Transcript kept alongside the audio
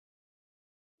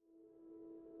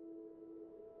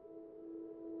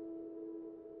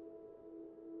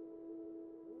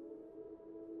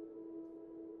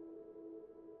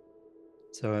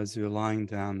So as you're lying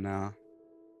down now,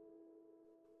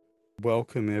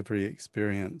 welcome every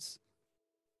experience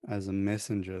as a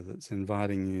messenger that's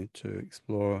inviting you to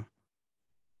explore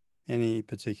any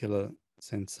particular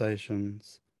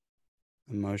sensations,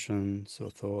 emotions, or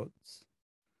thoughts,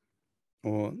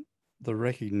 or the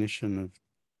recognition of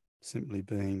simply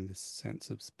being this sense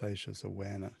of spacious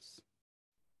awareness,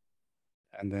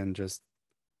 and then just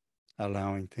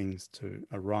allowing things to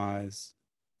arise,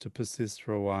 to persist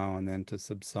for a while, and then to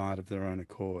subside of their own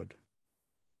accord.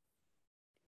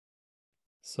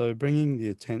 So bringing the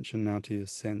attention now to your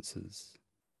senses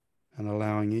and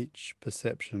allowing each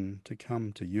perception to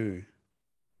come to you.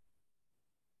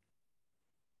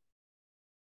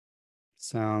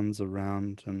 Sounds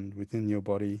around and within your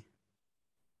body,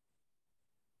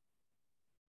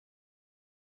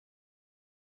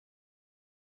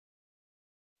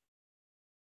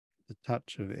 the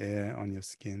touch of air on your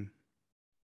skin,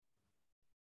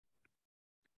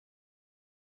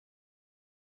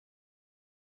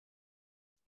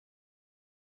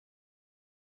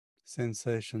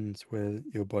 sensations where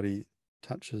your body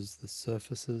touches the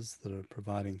surfaces that are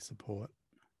providing support.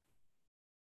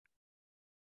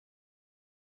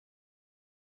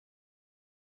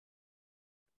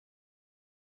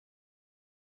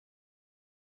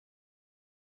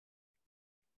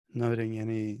 Noting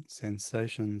any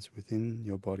sensations within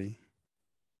your body,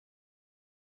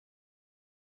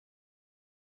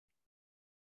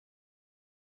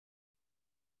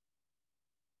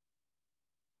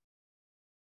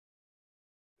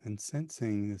 and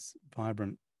sensing this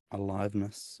vibrant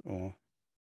aliveness or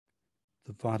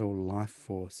the vital life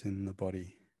force in the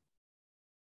body,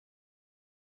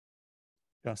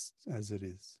 just as it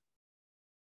is.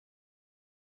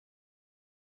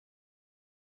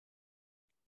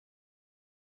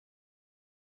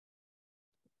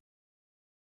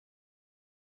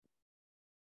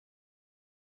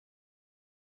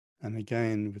 And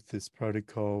again, with this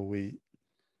protocol, we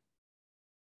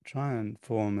try and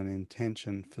form an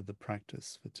intention for the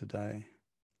practice for today.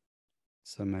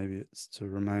 So maybe it's to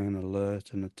remain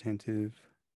alert and attentive,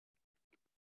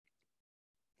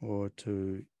 or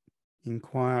to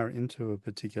inquire into a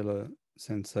particular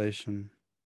sensation,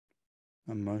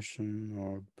 emotion,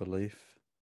 or belief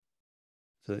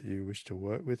that you wish to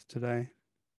work with today,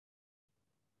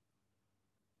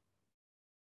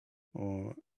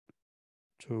 or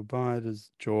to abide as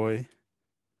joy,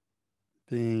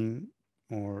 being,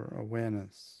 or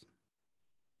awareness.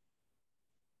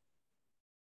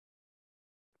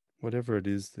 Whatever it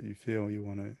is that you feel you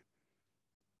want to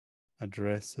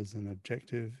address as an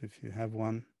objective, if you have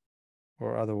one,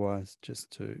 or otherwise just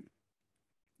to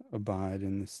abide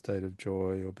in this state of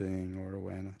joy or being or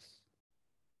awareness.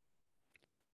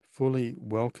 Fully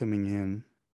welcoming in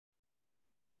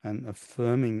and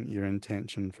affirming your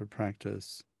intention for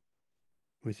practice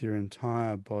with your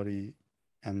entire body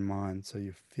and mind. So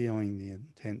you're feeling the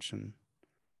intention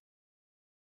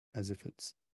as if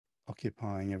it's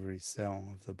occupying every cell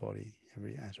of the body,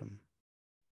 every atom.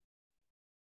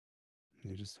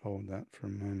 You just hold that for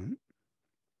a moment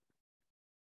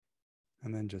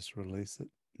and then just release it,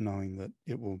 knowing that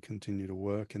it will continue to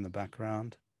work in the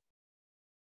background.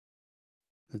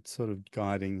 It's sort of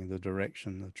guiding the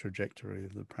direction, the trajectory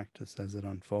of the practice as it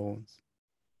unfolds.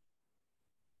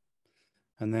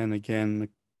 And then again,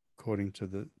 according to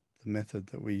the method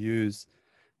that we use,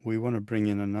 we want to bring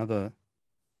in another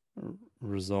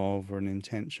resolve or an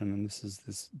intention, and this is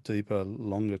this deeper,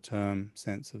 longer term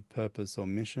sense of purpose or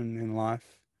mission in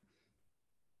life.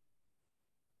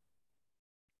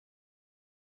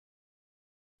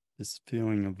 This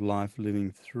feeling of life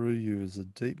living through you is a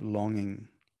deep longing.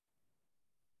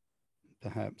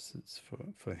 Perhaps it's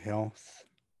for health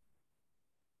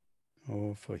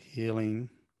or for healing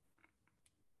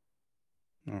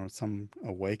or some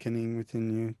awakening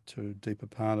within you to a deeper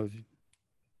part of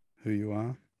who you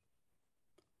are,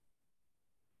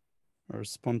 or a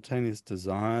spontaneous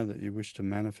desire that you wish to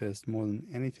manifest more than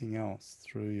anything else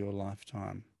through your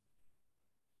lifetime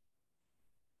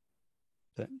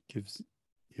that gives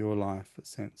your life a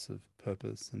sense of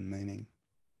purpose and meaning.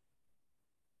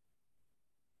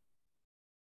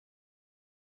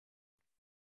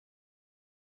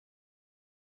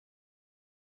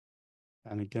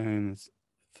 And again, it's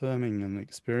affirming and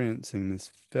experiencing this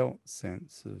felt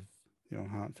sense of your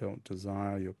heartfelt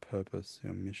desire, your purpose,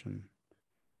 your mission,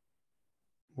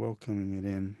 welcoming it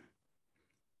in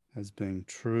as being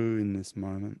true in this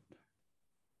moment.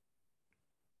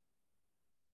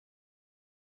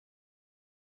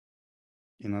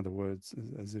 In other words,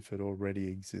 as if it already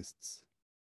exists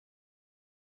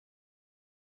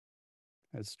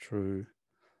as true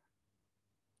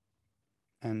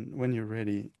And when you're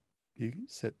ready, you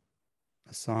set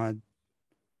aside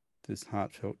this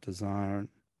heartfelt desire and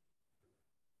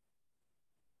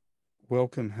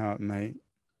welcome how it may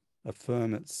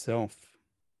affirm itself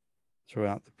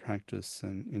throughout the practice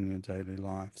and in your daily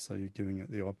life. So you're giving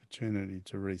it the opportunity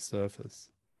to resurface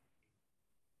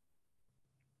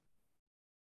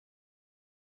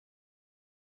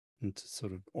and to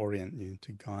sort of orient you,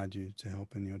 to guide you, to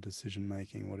help in your decision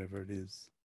making, whatever it is.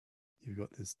 You've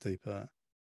got this deeper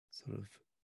sort of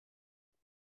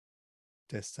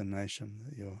destination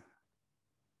that you're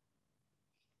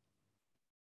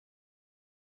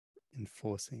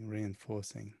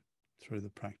reinforcing through the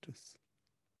practice.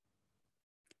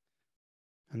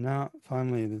 And now,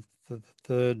 finally, the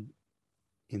third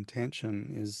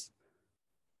intention is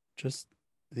just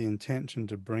the intention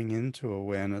to bring into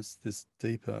awareness this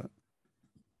deeper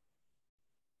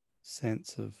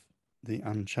sense of the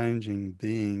unchanging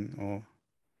being or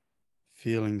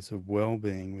feelings of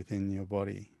well-being within your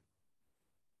body.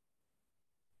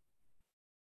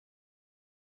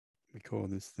 We call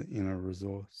this the inner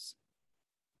resource.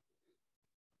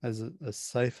 As a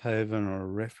safe haven or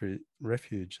a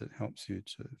refuge that helps you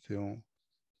to feel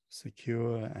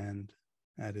secure and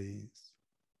at ease.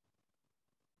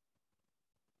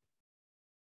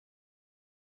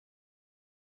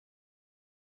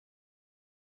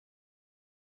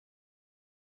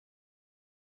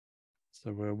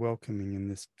 So we're welcoming in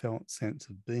this felt sense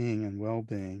of being and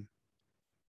well-being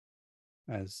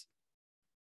as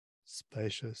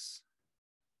spacious,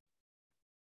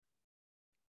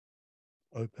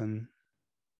 open,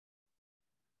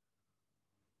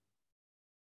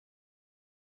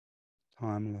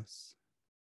 timeless,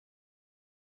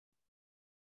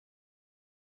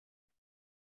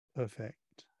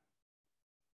 perfect,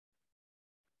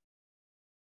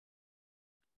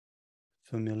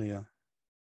 familiar,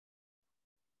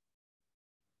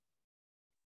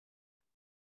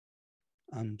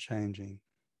 unchanging,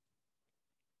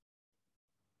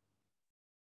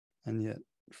 and yet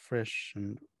fresh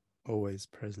and always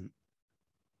present.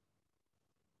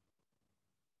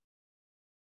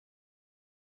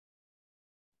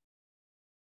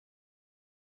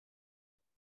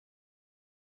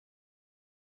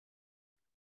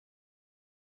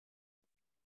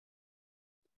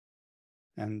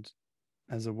 And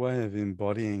as a way of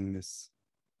embodying this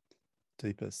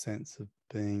deeper sense of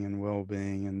being and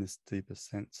well-being and this deeper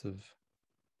sense of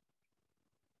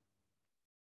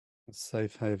a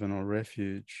safe haven or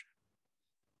refuge,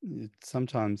 it's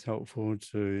sometimes helpful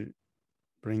to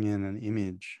bring in an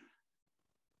image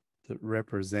that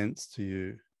represents to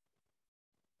you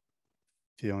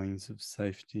feelings of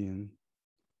safety and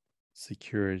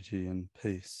security and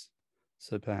peace.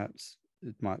 So perhaps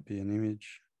it might be an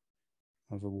image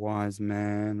of a wise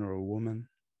man or a woman.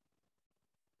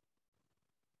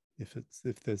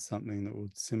 If there's something that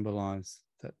would symbolize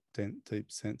that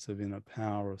deep sense of inner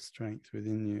power or strength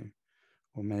within you,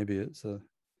 or maybe it's an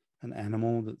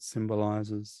animal that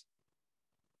symbolizes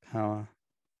power,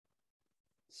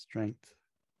 strength,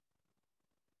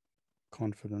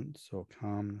 confidence, or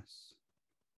calmness.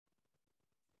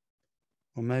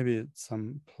 Or maybe it's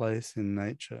some place in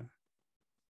nature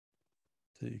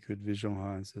that you could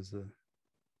visualize as a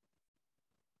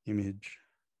image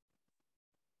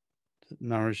that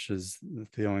nourishes the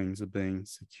feelings of being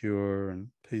secure and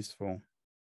peaceful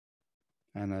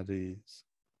and at ease.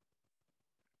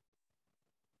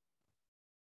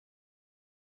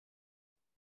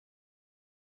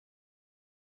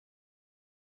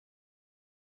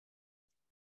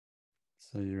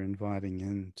 So you're inviting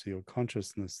into your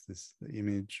consciousness this the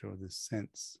image or this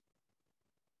sense,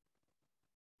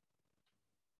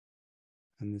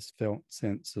 and this felt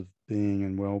sense of being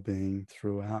and well-being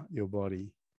throughout your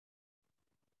body.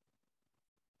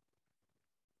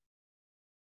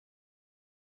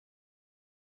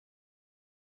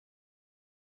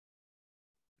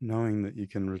 Knowing that you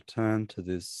can return to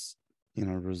this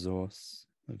inner resource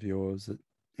of yours at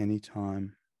any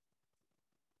time,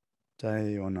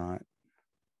 day or night,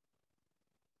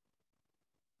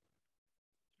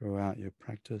 throughout your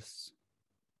practice.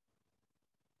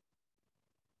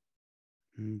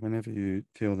 And whenever you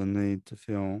feel the need to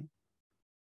feel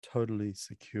totally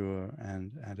secure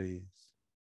and at ease.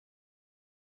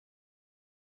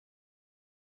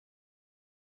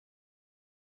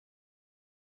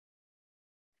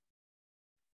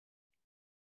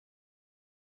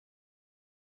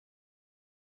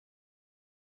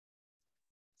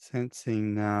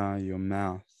 Sensing now your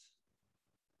mouth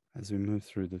as we move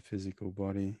through the physical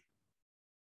body,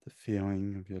 the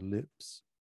feeling of your lips,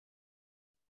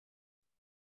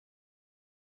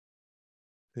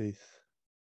 teeth,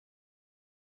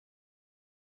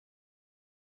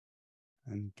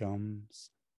 and gums,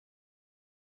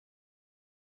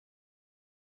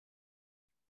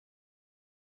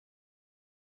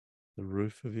 the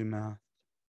roof of your mouth,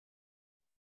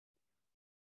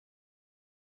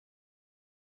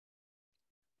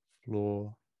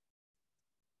 floor,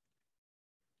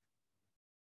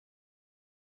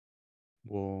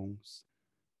 walls,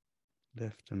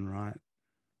 left and right,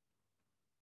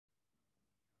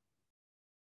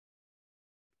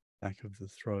 back of the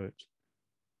throat,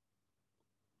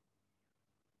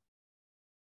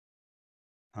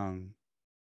 tongue,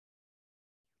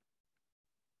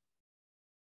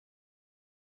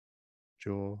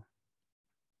 jaw,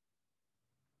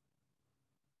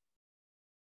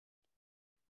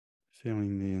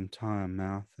 feeling the entire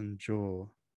mouth and jaw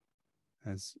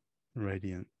as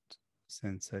radiant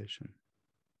sensation.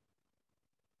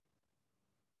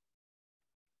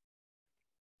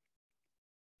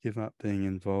 Give up being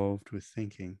involved with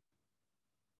thinking,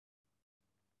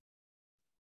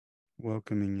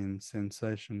 welcoming in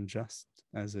sensation just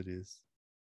as it is.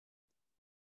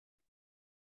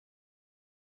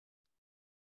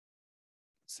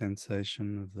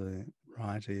 Sensation of the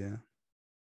right ear,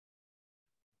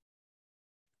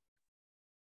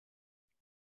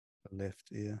 the left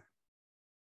ear,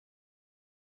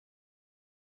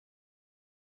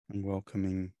 and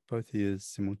welcoming both ears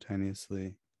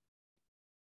simultaneously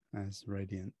as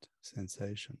radiant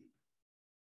sensation.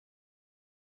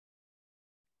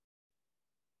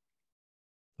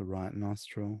 The right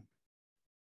nostril,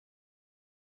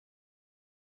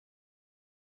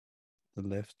 the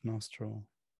left nostril,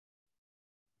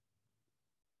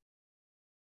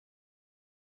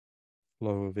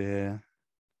 flow of air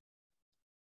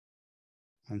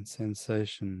and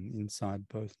sensation inside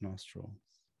both nostrils.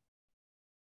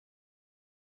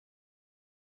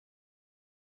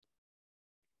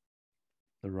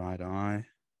 The right eye,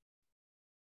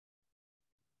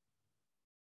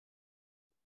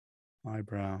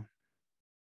 eyebrow,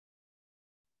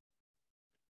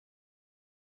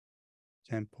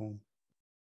 temple,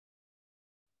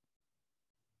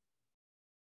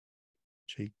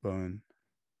 cheekbone,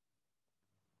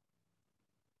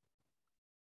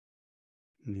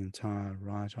 and the entire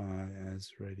right eye as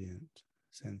radiant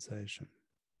sensation.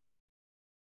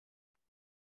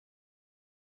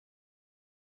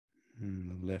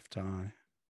 And the left eye,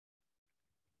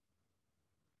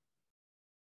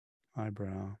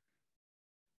 eyebrow,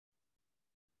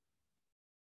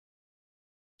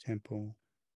 temple,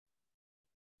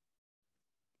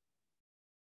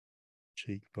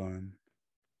 cheekbone,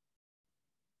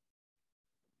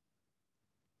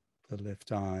 the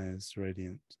left eye as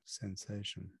radiant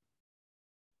sensation.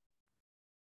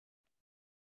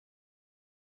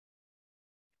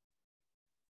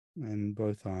 And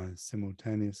both eyes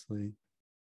simultaneously,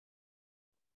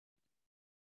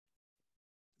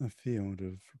 a field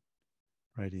of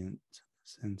radiant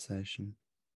sensation.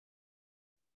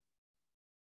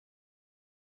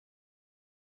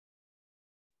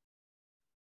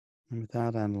 And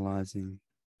without analyzing,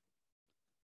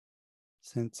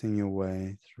 sensing your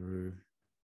way through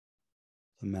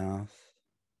the mouth,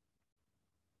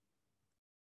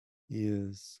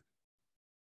 ears,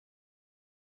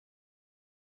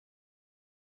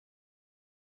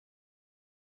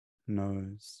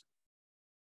 nose,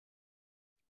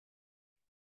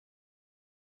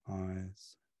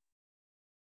 eyes,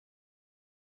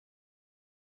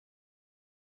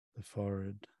 the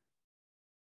forehead,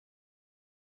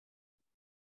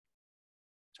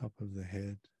 top of the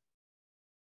head,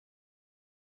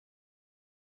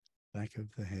 back of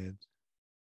the head,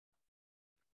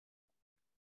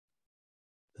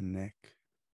 the neck,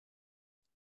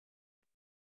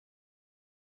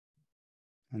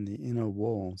 and the inner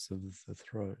walls of the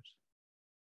throat.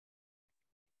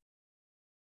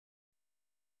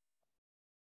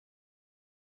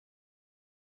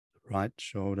 The right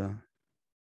shoulder,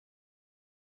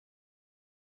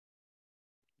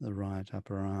 the right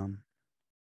upper arm,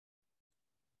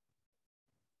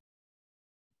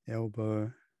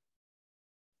 elbow,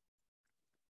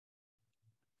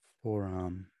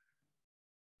 forearm,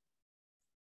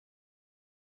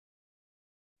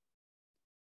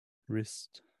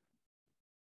 wrist,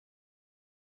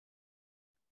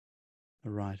 the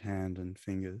right hand and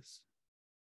fingers,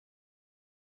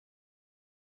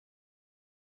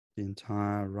 the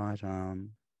entire right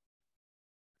arm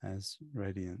as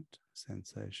radiant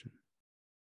sensation.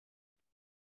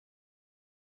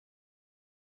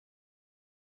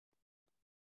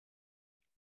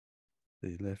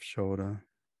 The left shoulder,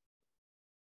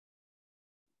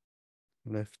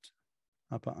 left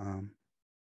upper arm,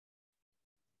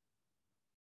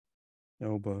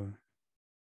 elbow,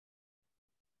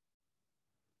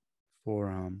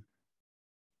 forearm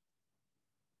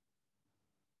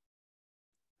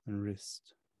and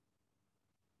wrist,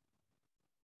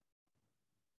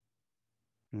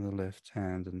 and the left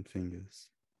hand and fingers,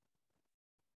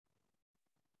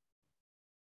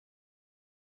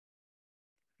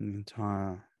 and the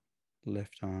entire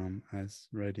left arm as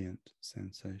radiant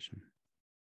sensation.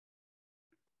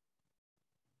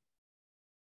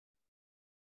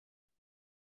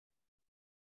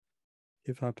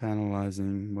 Give up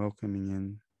analyzing, welcoming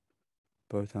in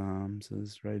both arms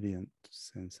as radiant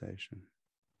sensation.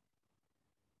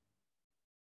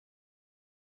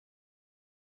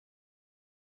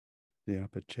 The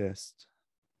upper chest,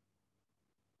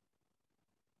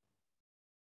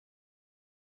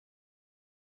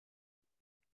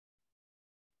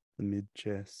 the mid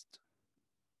chest,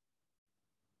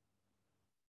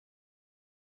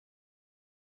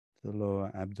 the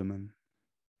lower abdomen,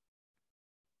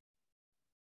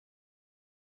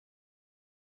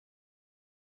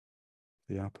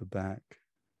 the upper back,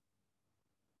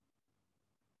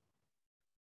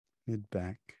 mid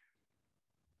back,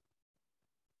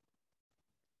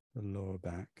 the lower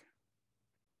back,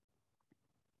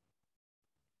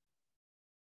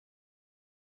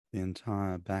 the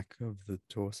entire back of the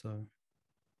torso,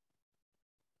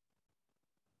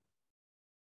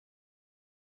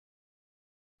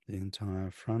 the entire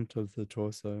front of the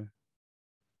torso,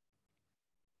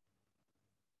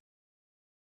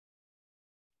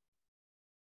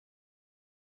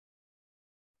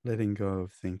 letting go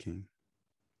of thinking,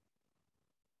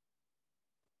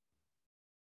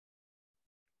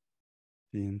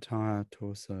 the entire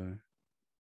torso,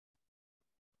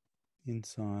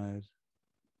 inside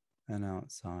and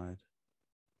outside,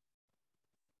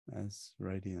 as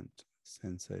radiant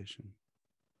sensation.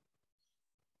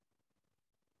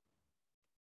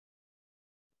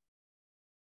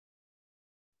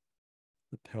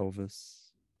 The pelvis,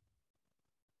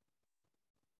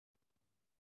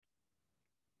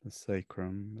 the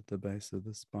sacrum at the base of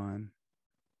the spine,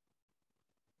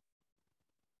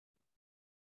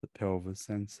 the pelvis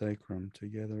and sacrum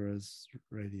together as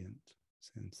radiant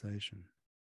sensation.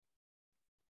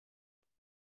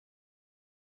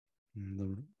 And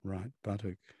the right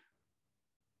buttock,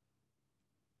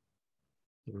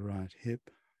 the right hip,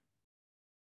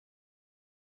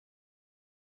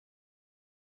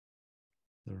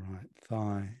 the right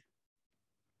thigh,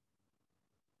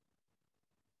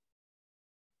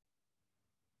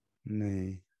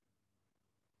 knee,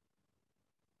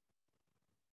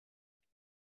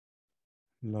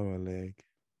 lower leg,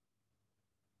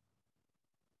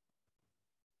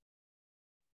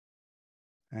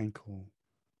 ankle,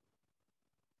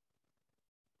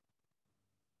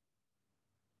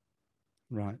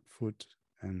 right foot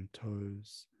and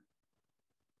toes,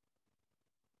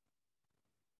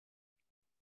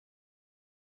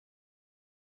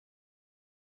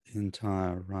 the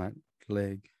entire right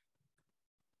leg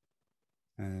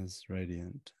as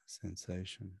radiant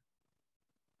sensation.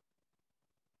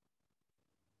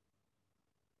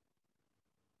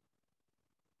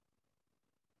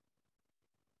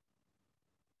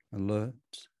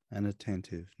 Alert and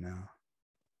attentive now.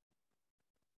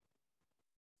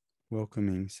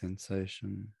 Welcoming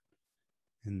sensation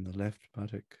in the left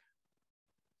buttock,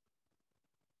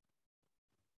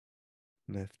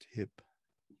 left hip,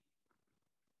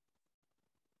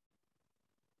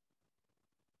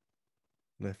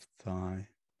 left thigh,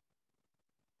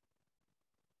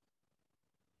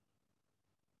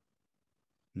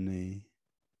 knee,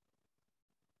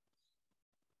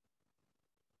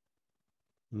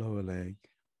 lower leg,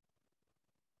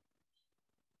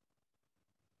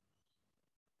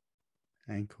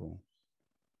 ankle,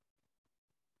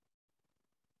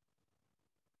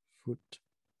 foot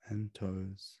and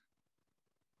toes,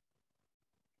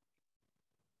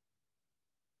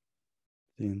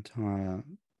 the entire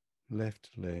left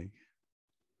leg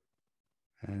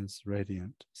as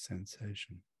radiant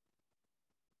sensation.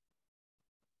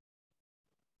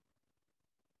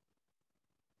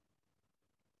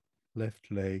 Left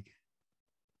leg,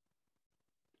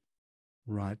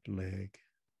 right leg,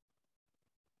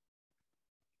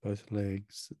 both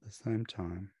legs at the same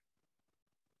time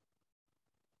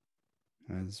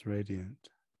as radiant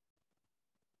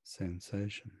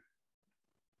sensation.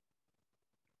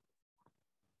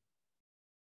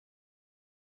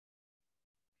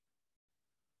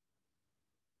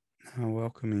 Now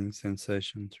welcoming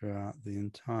sensation throughout the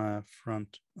entire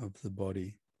front of the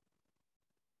body.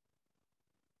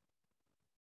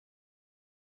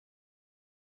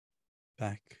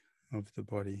 Back of the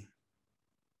body.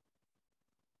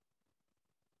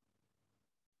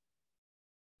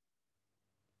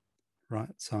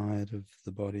 Right side of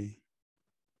the body.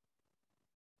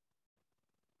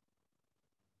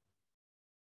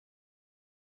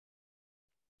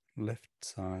 left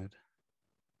side,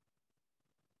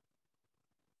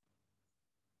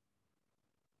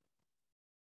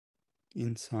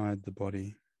 inside the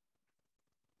body,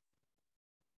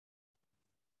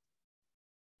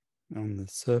 on the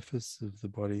surface of the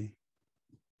body,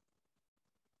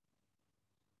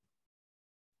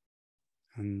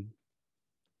 and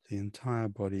the entire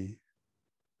body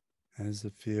as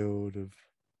a field of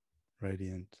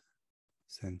radiant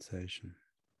sensation.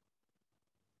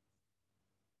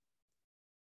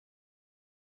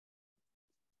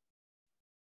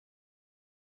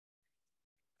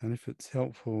 And if it's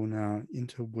helpful now,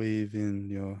 interweave in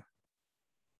your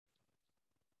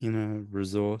inner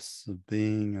resource of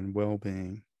being and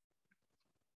well-being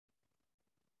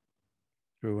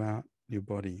throughout your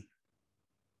body.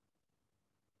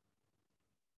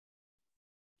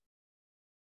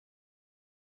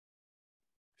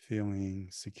 Feeling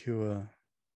secure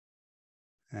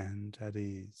and at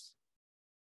ease.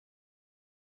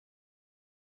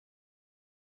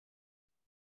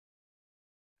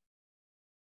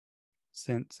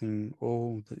 Sensing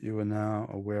all that you are now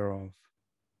aware of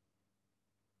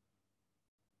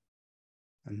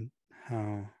and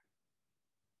how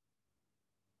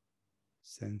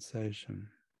sensation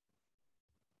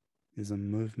is a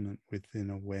movement within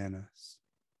awareness.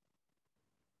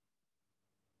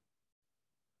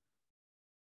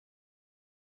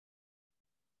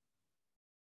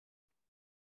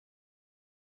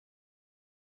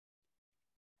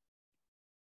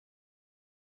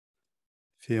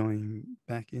 Feeling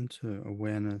back into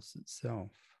awareness itself.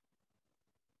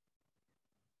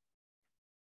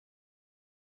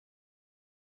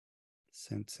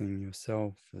 Sensing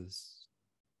yourself as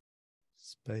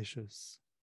spacious,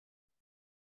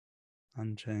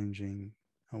 unchanging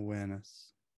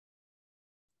awareness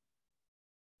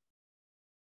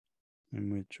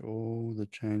in which all the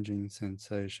changing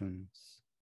sensations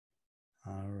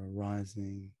are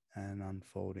arising and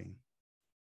unfolding.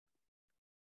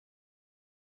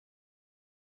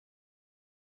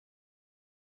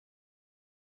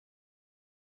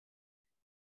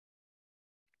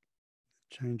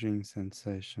 Changing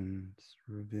sensations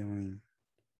revealing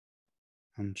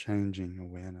unchanging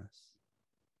awareness.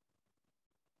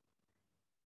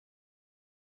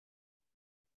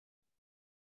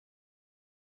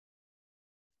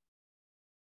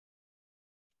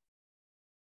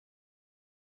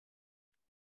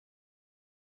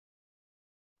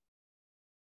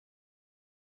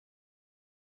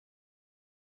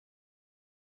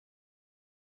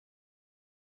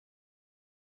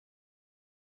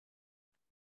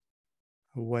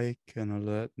 Awake and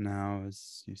alert now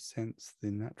as you sense the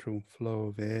natural flow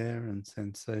of air and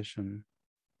sensation,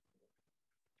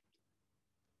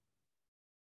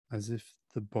 as if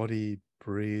the body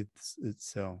breathes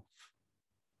itself.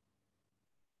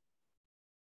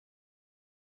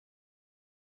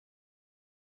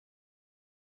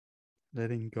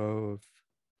 Letting go of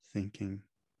thinking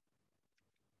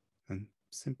and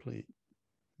simply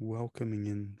welcoming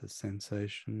in the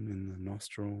sensation in the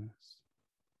nostrils,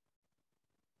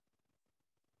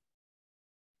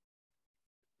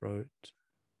 throat,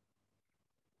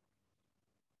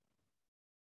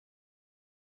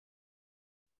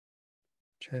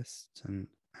 chest and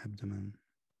abdomen.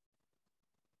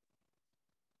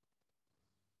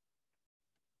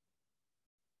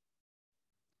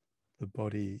 The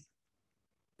body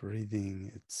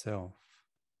breathing itself.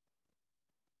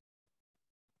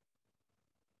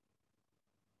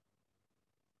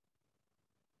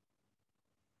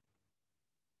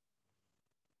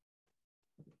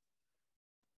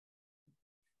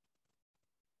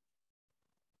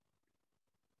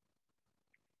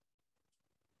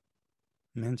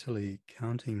 Mentally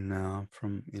counting now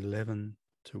from 11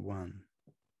 to 1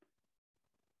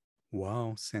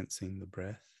 while sensing the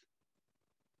breath.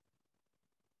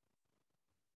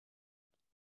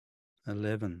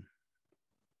 11.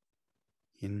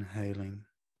 Inhaling,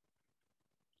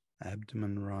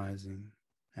 abdomen rising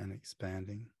and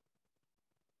expanding.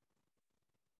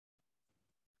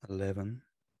 11.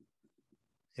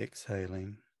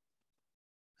 Exhaling,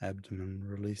 abdomen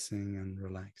releasing and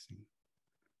relaxing.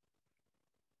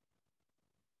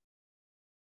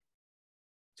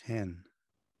 10.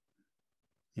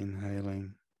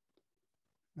 Inhaling,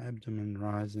 abdomen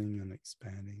rising and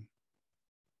expanding.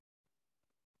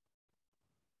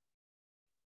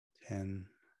 10.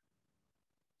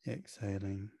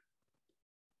 Exhaling,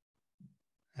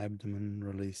 abdomen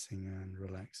releasing and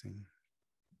relaxing.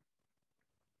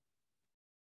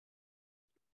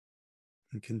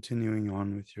 And continuing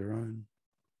on with your own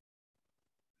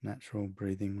natural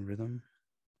breathing rhythm.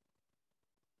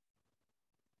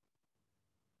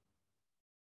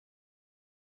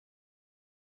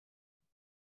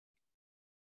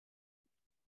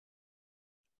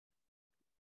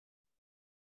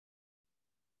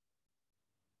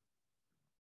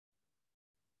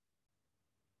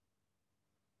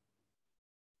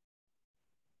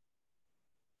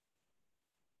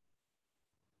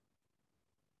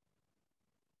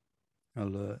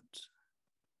 alert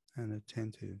and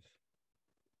attentive,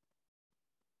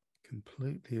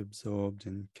 completely absorbed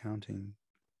in counting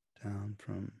down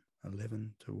from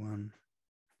 11 to 1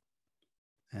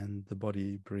 and the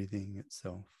body breathing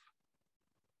itself.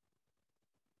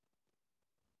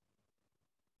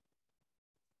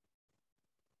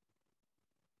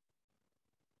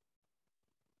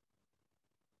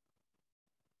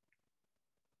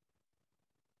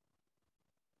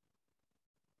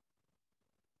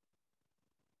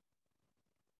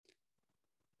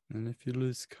 And if you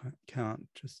lose count,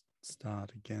 just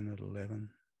start again at 11.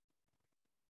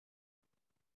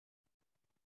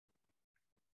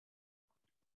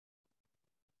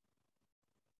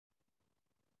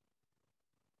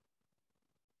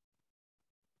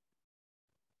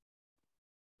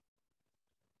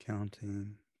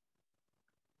 Counting,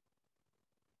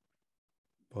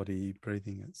 body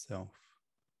breathing itself.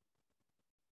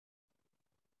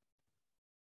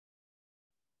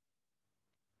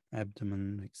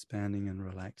 Abdomen expanding and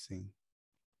relaxing.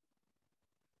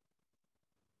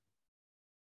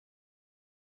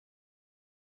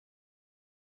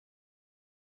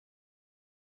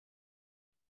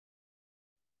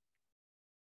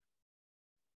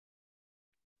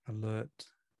 Alert,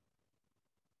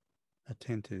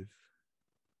 attentive,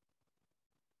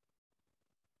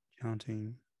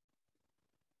 counting,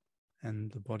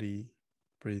 and the body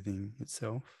breathing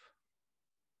itself.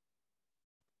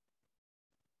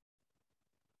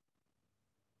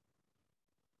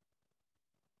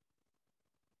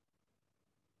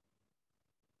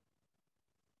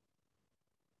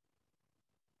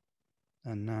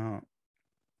 And now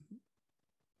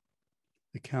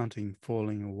the counting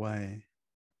falling away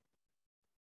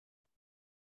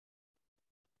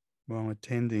while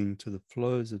attending to the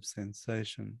flows of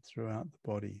sensation throughout the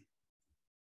body.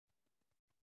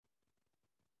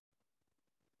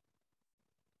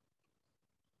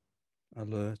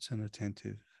 Alert and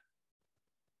attentive,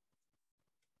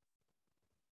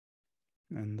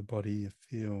 and the body a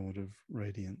field of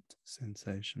radiant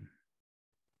sensation.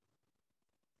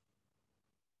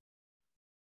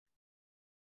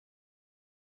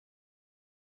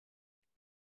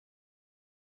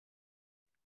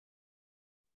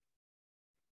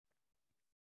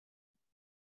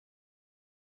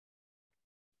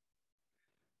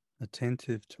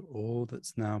 Attentive to all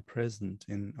that's now present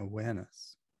in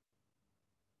awareness.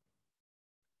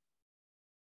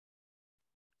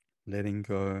 Letting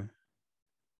go,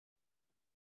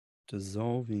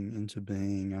 dissolving into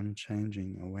being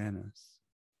unchanging awareness,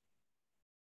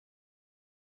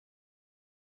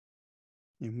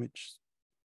 in which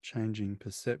changing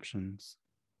perceptions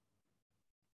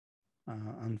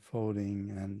are unfolding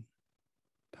and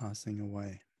passing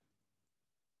away.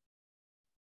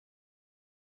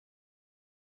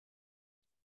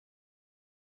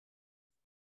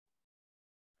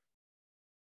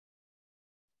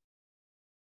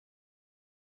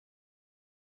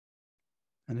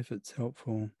 And if it's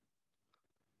helpful,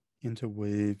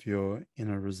 interweave your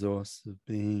inner resource of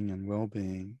being and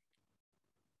well-being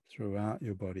throughout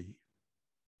your body,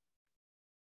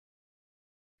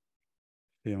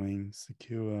 feeling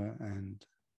secure and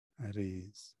at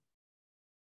ease.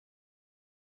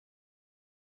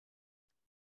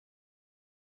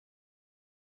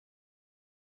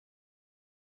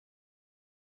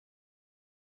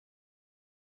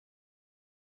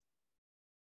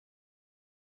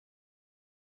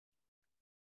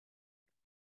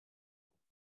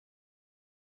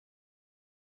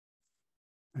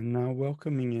 And now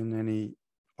welcoming in any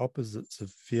opposites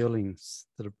of feelings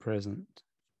that are present.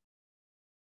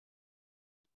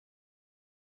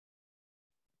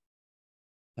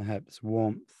 Perhaps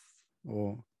warmth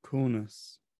or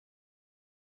coolness,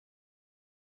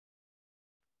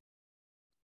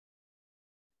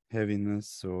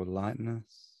 heaviness or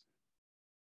lightness,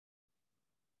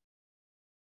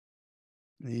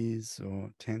 ease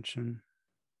or tension.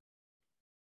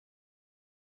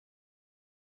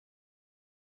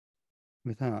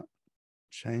 Without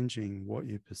changing what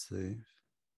you perceive,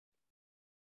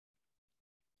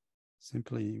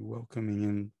 simply welcoming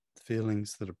in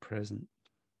feelings that are present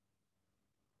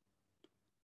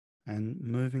and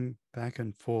moving back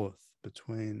and forth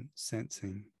between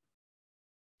sensing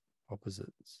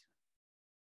opposites.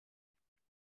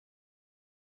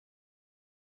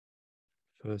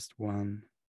 First one,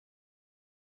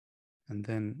 and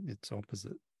then its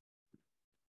opposite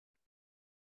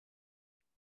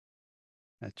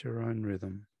at your own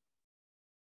rhythm.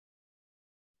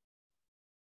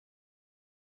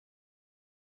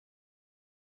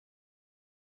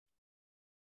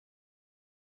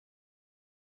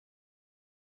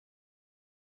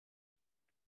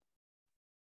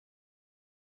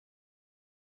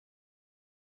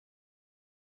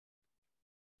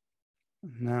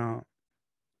 Now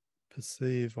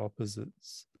perceive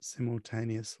opposites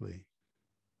simultaneously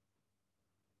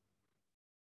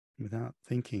without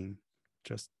thinking,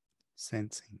 just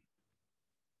sensing.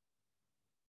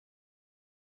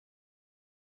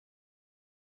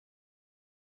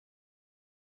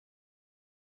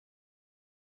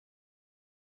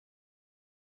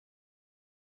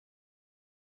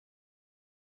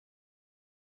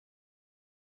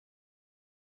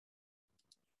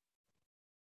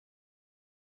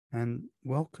 And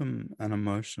welcome an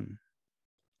emotion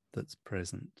that's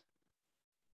present.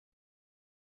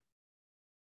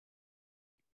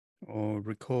 Or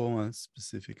recall a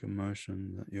specific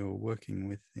emotion that you're working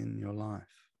with in your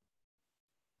life.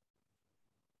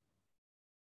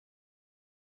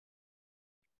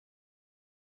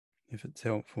 If it's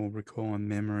helpful, recall a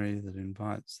memory that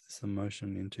invites this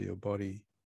emotion into your body.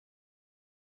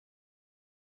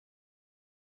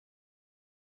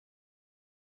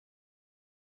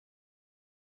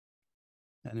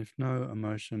 And if no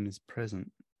emotion is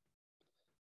present,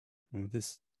 well,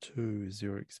 this too is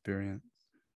your experience.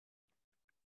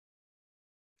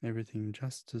 Everything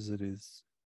just as it is.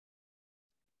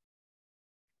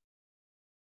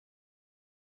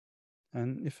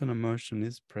 And if an emotion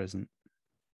is present,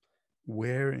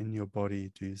 where in your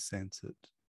body do you sense it?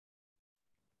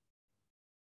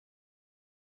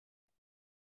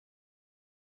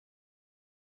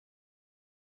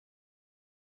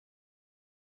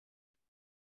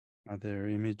 Are there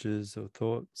images or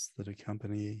thoughts that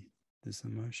accompany this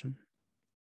emotion?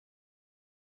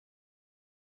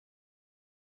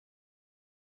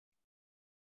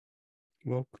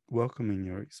 Welcoming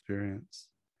your experience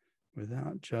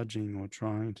without judging or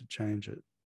trying to change it.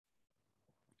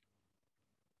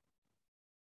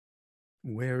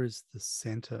 Where is the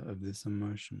center of this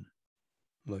emotion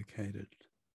located?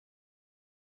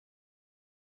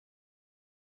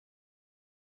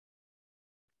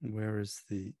 Where is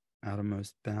the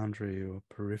outermost boundary or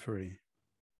periphery?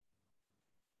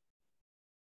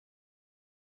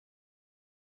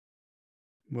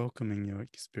 Welcoming your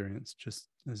experience just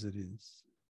as it is.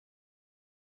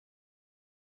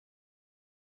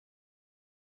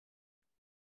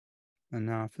 And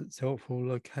now, if it's helpful,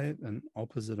 locate an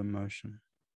opposite emotion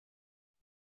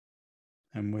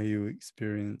and where you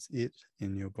experience it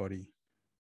in your body.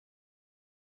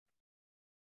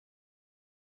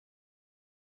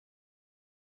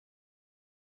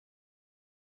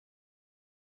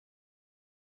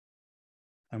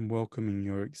 And welcoming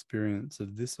your experience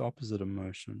of this opposite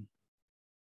emotion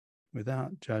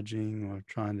without judging or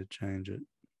trying to change it.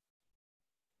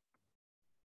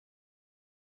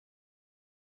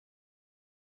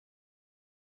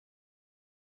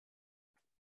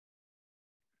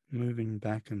 Moving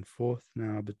back and forth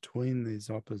now between these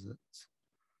opposites.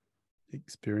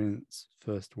 Experience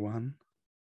first one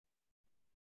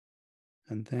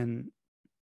and then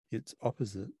its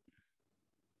opposite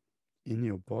in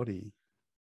your body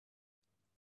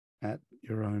at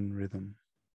your own rhythm.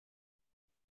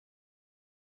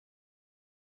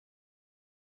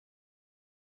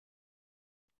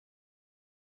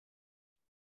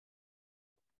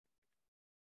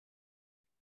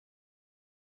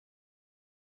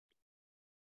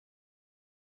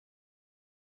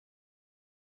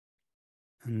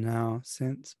 And now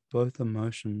sense both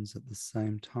emotions at the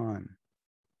same time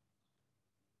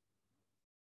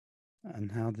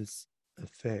and how this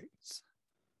affects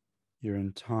your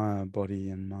entire body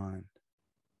and mind.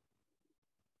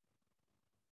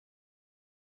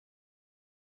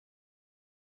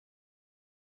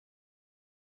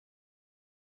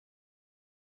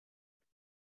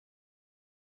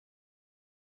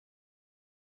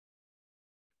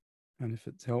 And if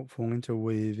it's helpful,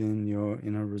 interweave in your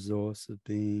inner resource of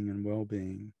being and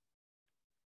well-being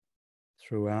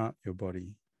throughout your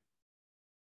body,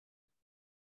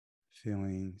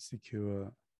 feeling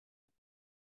secure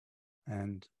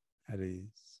and at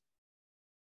ease.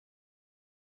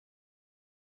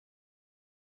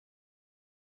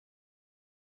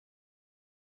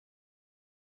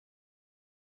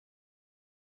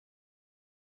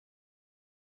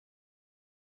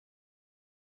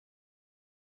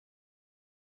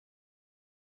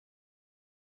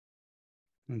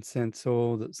 And sense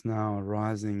all that's now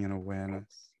arising in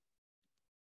awareness.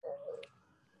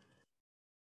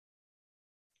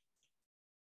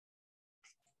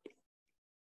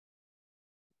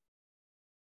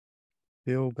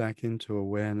 Feel back into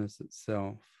awareness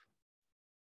itself.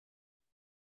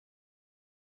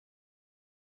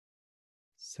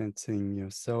 Sensing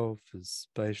yourself as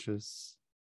spacious,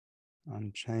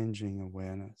 unchanging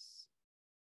awareness.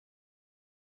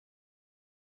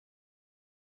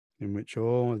 in which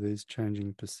all of these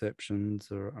changing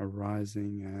perceptions are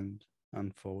arising and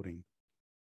unfolding.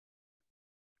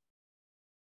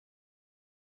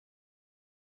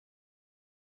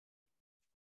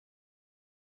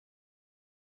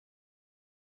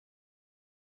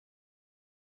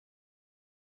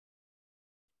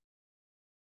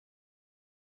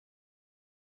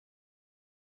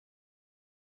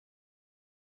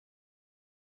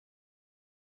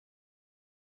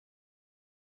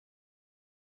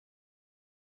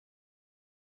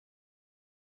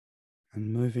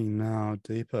 And moving now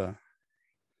deeper,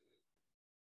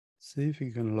 see if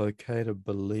you can locate a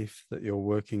belief that you're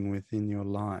working with in your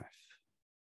life.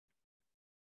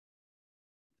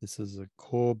 This is a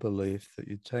core belief that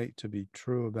you take to be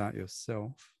true about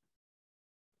yourself,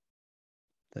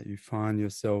 that you find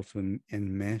yourself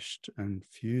enmeshed and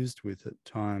fused with at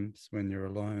times when you're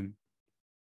alone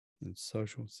in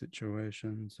social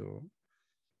situations or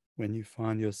when you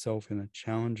find yourself in a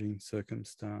challenging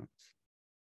circumstance.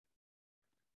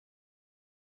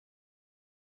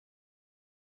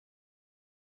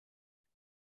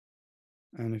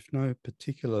 And if no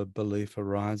particular belief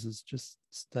arises, just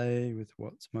stay with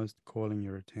what's most calling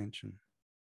your attention.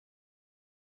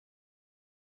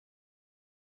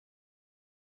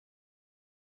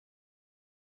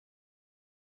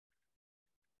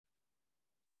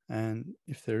 And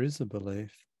if there is a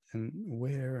belief, then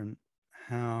where and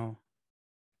how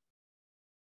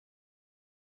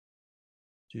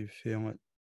do you feel it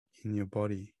in your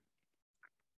body?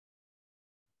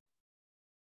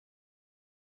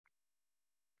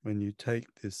 When you take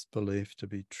this belief to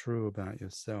be true about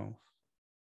yourself,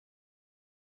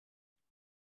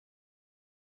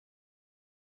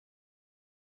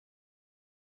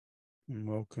 and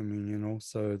welcoming in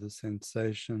also the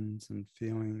sensations and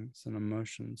feelings and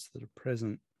emotions that are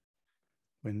present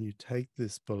when you take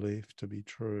this belief to be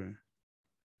true.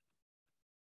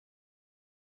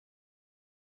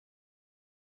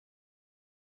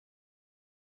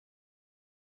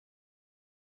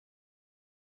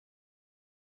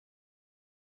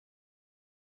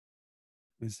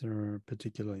 Is there a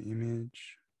particular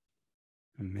image,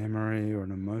 a memory, or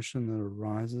an emotion that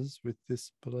arises with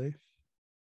this belief?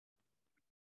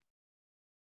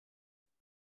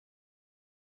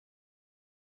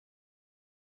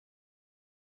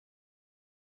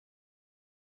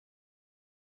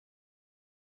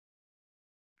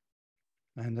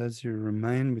 And as you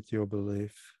remain with your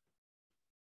belief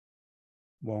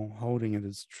while holding it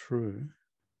as true,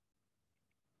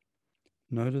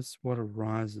 notice what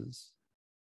arises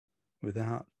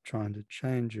without trying to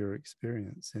change your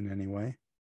experience in any way.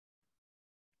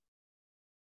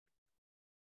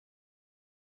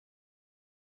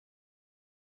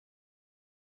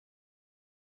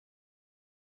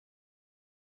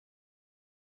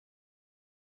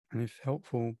 And if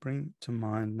helpful, bring to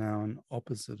mind now an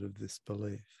opposite of this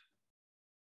belief,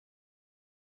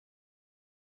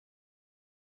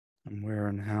 and where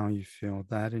and how you feel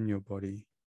that in your body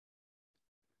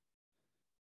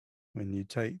when you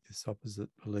take this opposite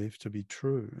belief to be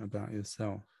true about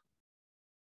yourself.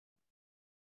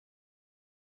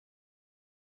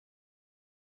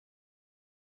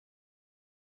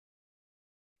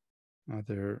 Are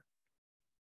there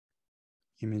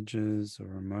images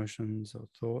or emotions or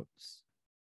thoughts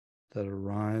that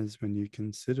arise when you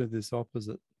consider this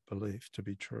opposite belief to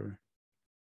be true?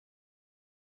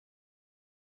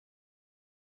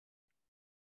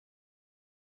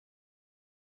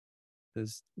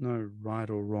 There's no right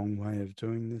or wrong way of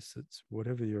doing this. It's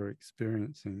whatever you're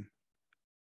experiencing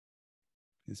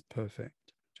is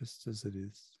perfect, just as it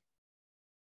is.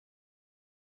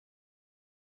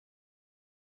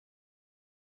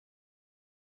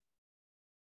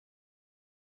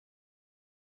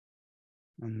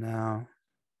 And now,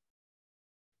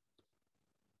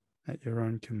 at your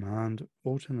own command,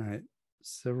 alternate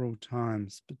several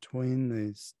times between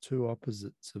these two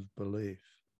opposites of belief,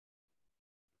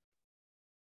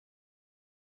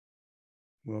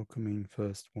 welcoming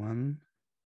first one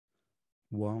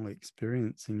while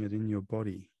experiencing it in your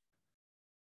body,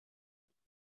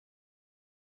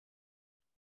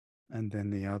 and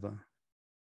then the other.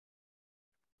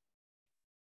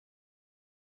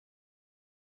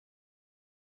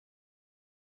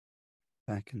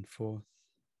 Back and forth.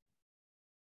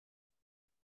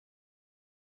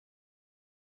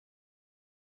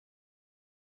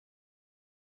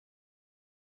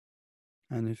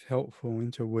 And if helpful,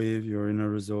 interweave your inner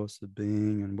resource of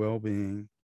being and well-being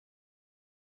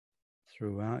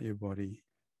throughout your body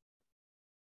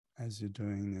as you're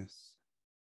doing this,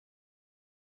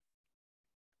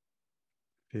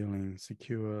 feeling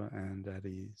secure and at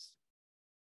ease.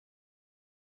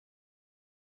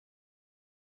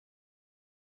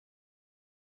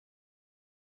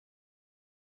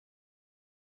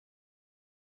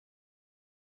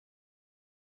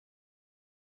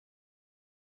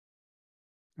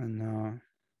 And now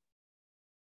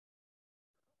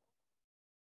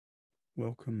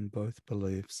welcome both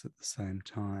beliefs at the same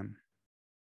time.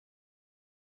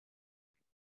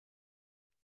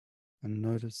 And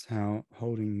notice how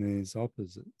holding these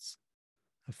opposites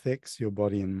affects your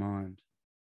body and mind,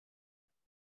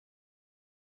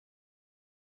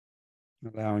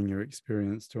 allowing your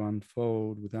experience to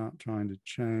unfold without trying to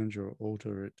change or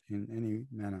alter it in any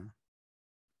manner.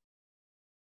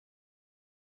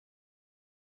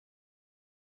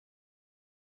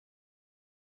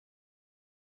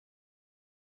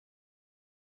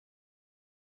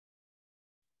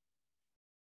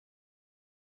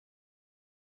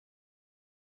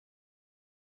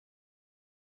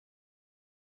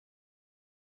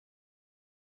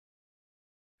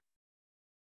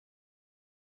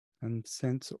 And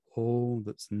sense all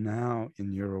that's now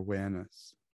in your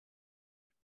awareness.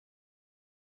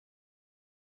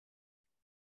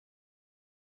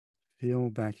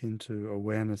 Feel back into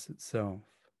awareness itself.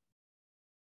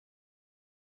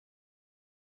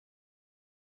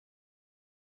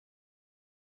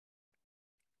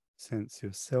 Sense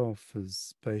yourself as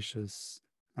spacious,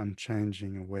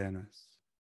 unchanging awareness,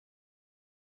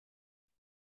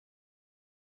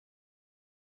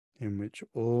 in which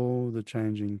all the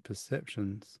changing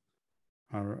perceptions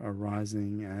are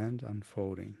arising and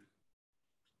unfolding.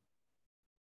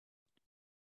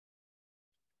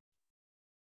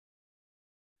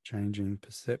 Changing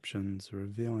perceptions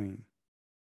revealing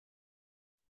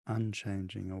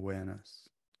unchanging awareness.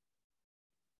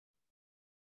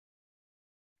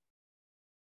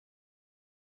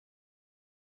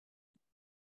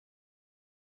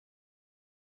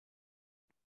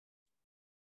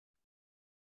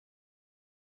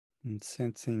 And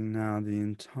sensing now the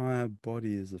entire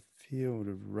body is a field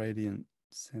of radiant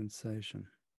sensation.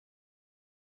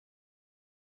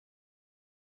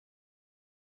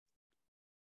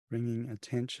 Bringing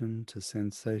attention to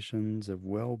sensations of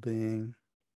well-being,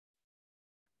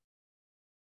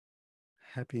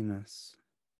 happiness,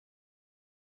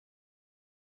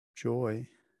 joy,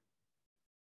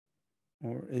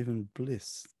 or even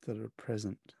bliss that are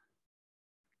present.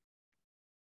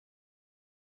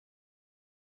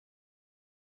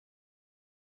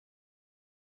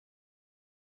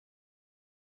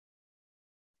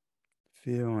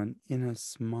 Feel an inner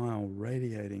smile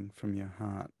radiating from your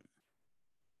heart.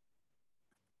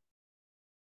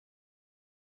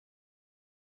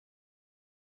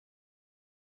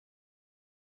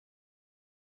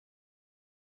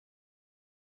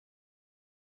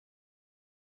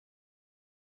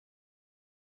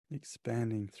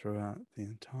 Expanding throughout the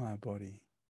entire body.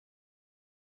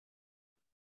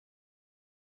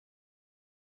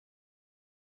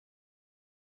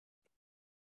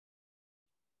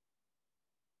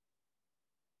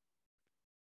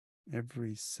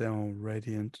 Every cell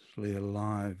radiantly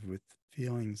alive with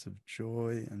feelings of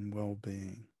joy and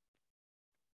well-being.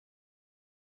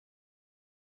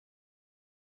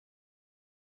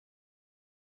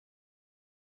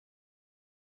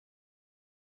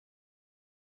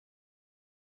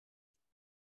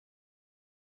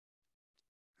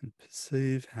 And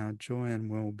perceive how joy and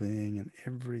well-being and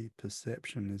every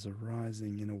perception is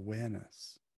arising in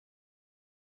awareness.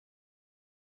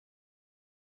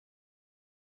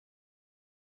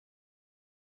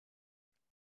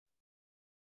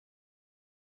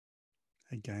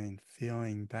 Again,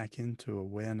 feeling back into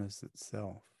awareness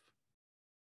itself.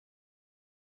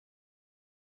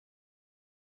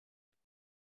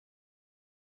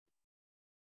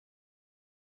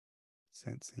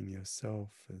 Sensing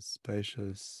yourself as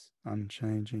spacious,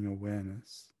 unchanging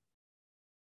awareness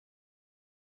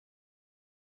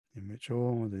in which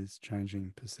all these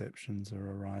changing perceptions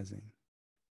are arising.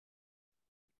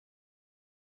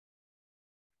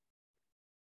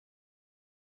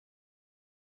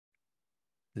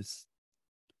 This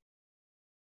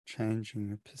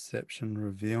changing of perception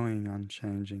revealing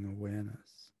unchanging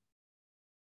awareness,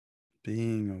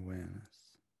 being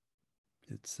awareness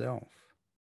itself,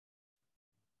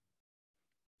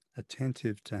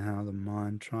 attentive to how the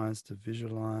mind tries to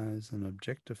visualize and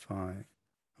objectify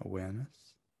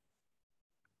awareness,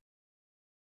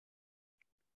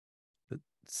 but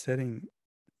setting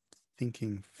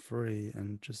thinking free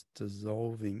and just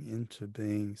dissolving into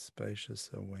being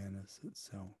spacious awareness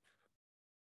itself.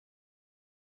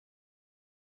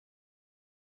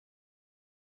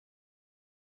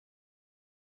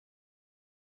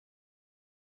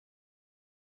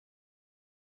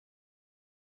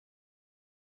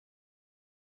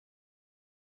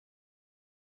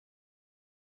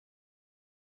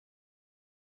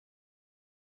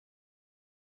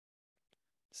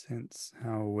 Sense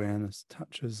how awareness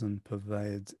touches and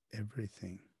pervades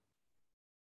everything.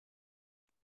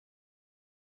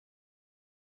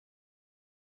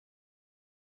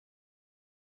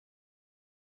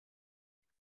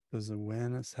 Does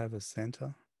awareness have a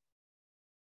center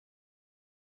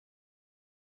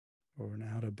or an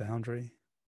outer boundary?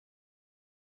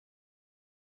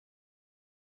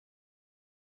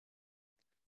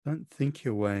 Don't think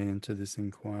your way into this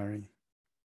inquiry.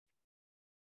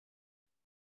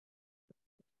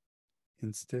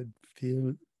 Instead,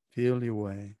 feel your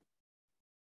way.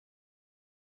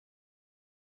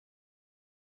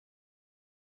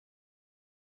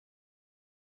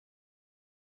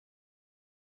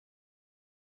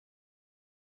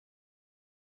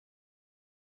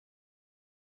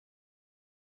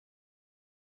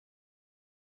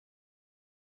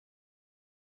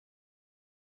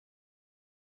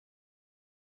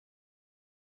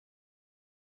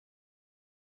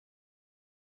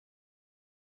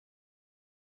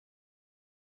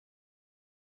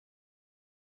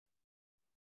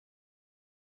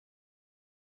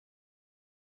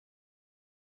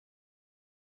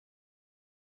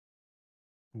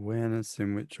 Awareness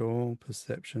in which all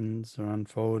perceptions are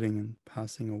unfolding and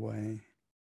passing away.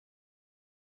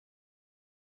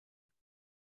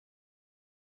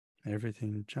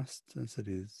 Everything just as it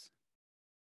is.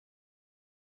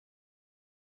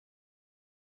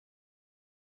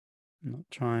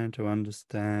 Not trying to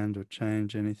understand or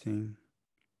change anything.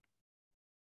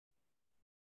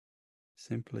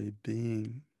 Simply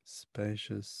being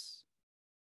spacious,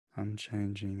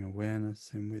 unchanging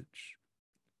awareness in which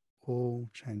all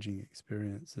changing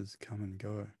experiences come and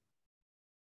go.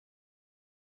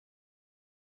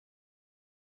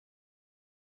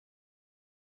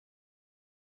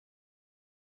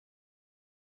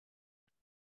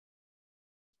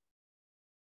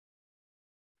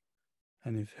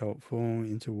 And if helpful,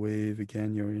 interweave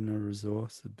again your inner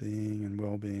resource of being and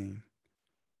well-being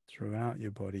throughout your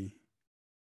body,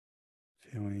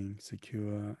 feeling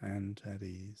secure and at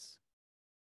ease.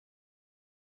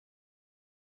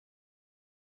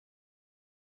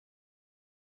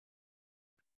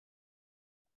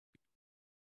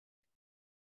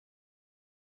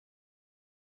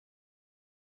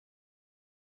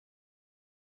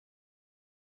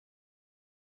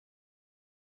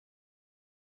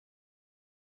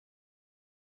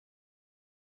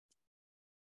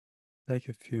 Take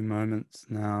a few moments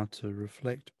now to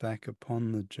reflect back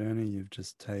upon the journey you've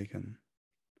just taken.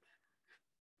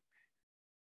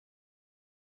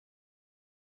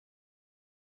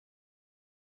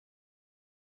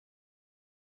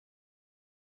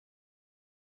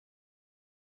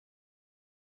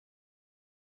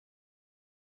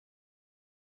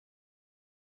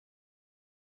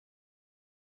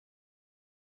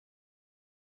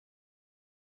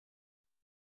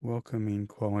 Welcoming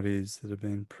qualities that have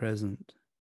been present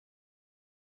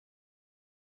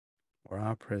or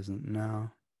are present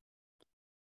now,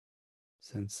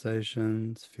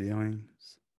 sensations,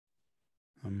 feelings,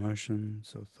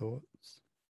 emotions or thoughts,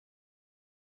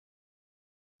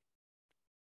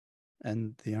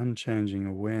 and the unchanging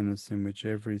awareness in which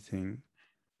everything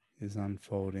is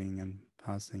unfolding and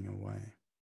passing away.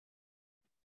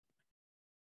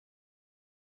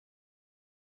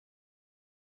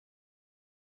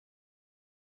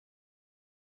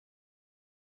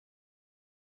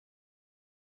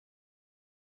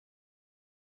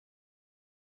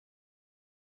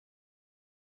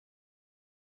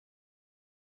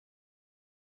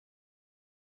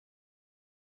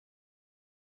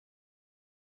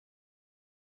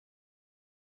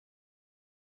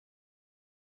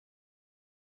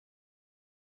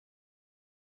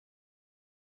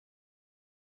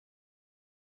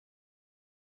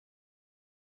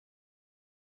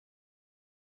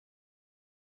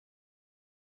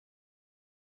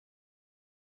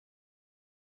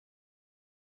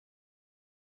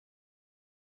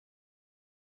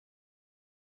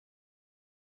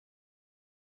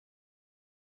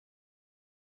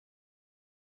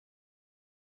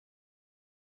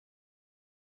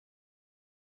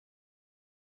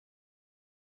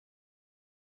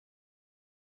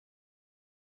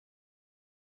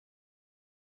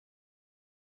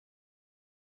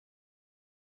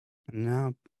 And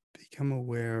now become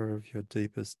aware of your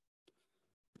deepest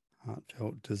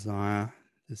heartfelt desire,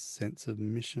 this sense of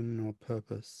mission or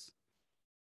purpose,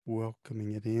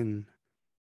 welcoming it in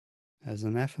as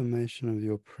an affirmation of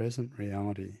your present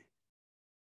reality,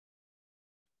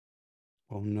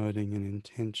 while noting an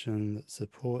intention that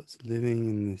supports living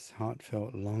in this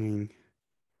heartfelt longing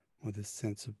or this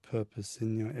sense of purpose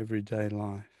in your everyday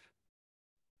life.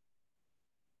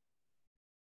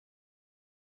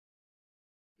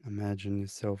 Imagine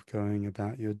yourself going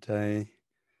about your day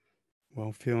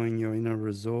while feeling your inner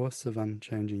resource of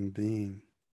unchanging being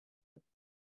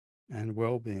and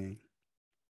well-being.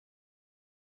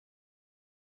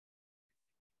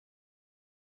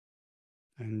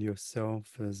 and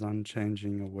yourself as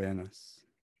unchanging awareness,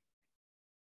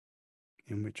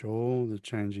 in which all the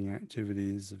changing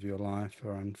activities of your life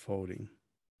are unfolding.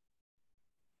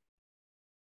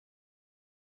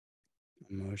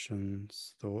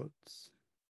 Emotions, thoughts,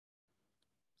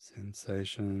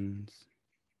 sensations,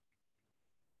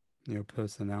 your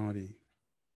personality.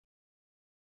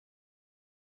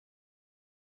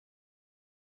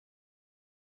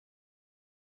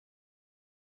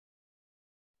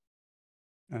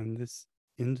 And this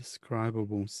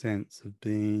indescribable sense of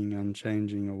being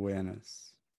unchanging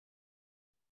awareness,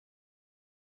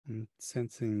 and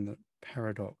sensing the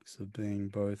paradox of being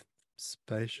both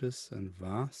spacious and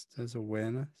vast as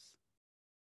awareness,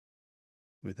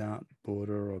 without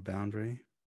border or boundary,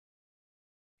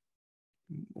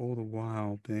 all the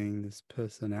while being this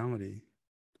personality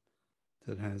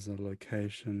that has a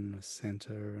location, a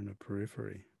center, and a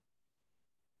periphery.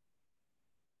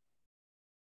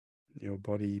 Your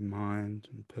body, mind,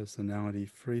 and personality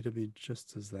free to be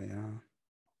just as they are,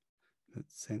 but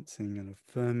sensing and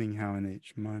affirming how in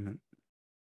each moment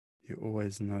you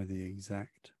always know the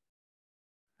exact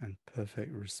and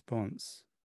perfect response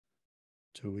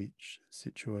to each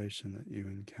situation that you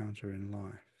encounter in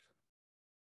life.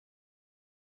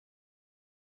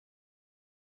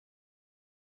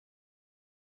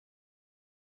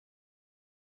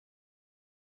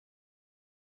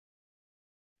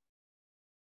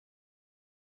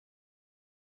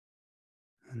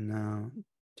 And now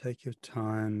take your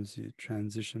time as you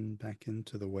transition back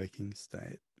into the waking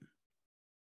state.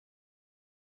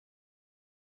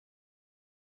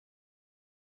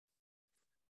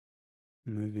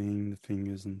 Moving the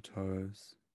fingers and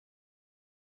toes,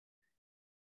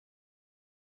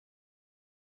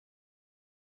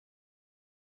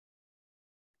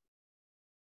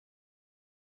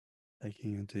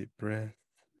 taking a deep breath,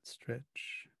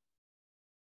 stretch.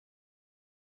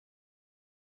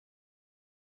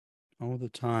 All the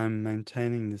time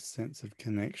maintaining this sense of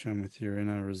connection with your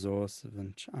inner resource of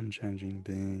unchanging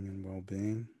being and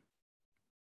well-being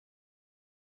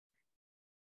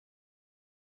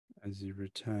as you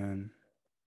return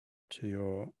to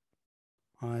your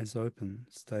eyes open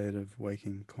state of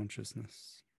waking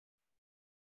consciousness,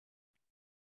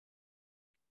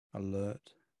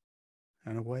 alert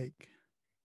and awake,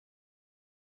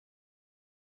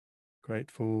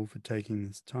 grateful for taking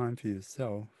this time for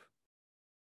yourself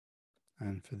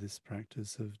and for this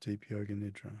practice of deep yoga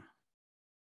nidra.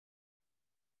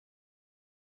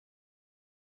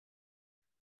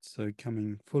 So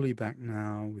coming fully back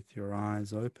now with your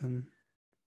eyes open,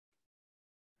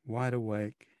 wide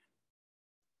awake,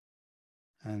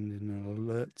 and in an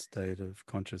alert state of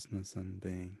consciousness and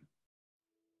being.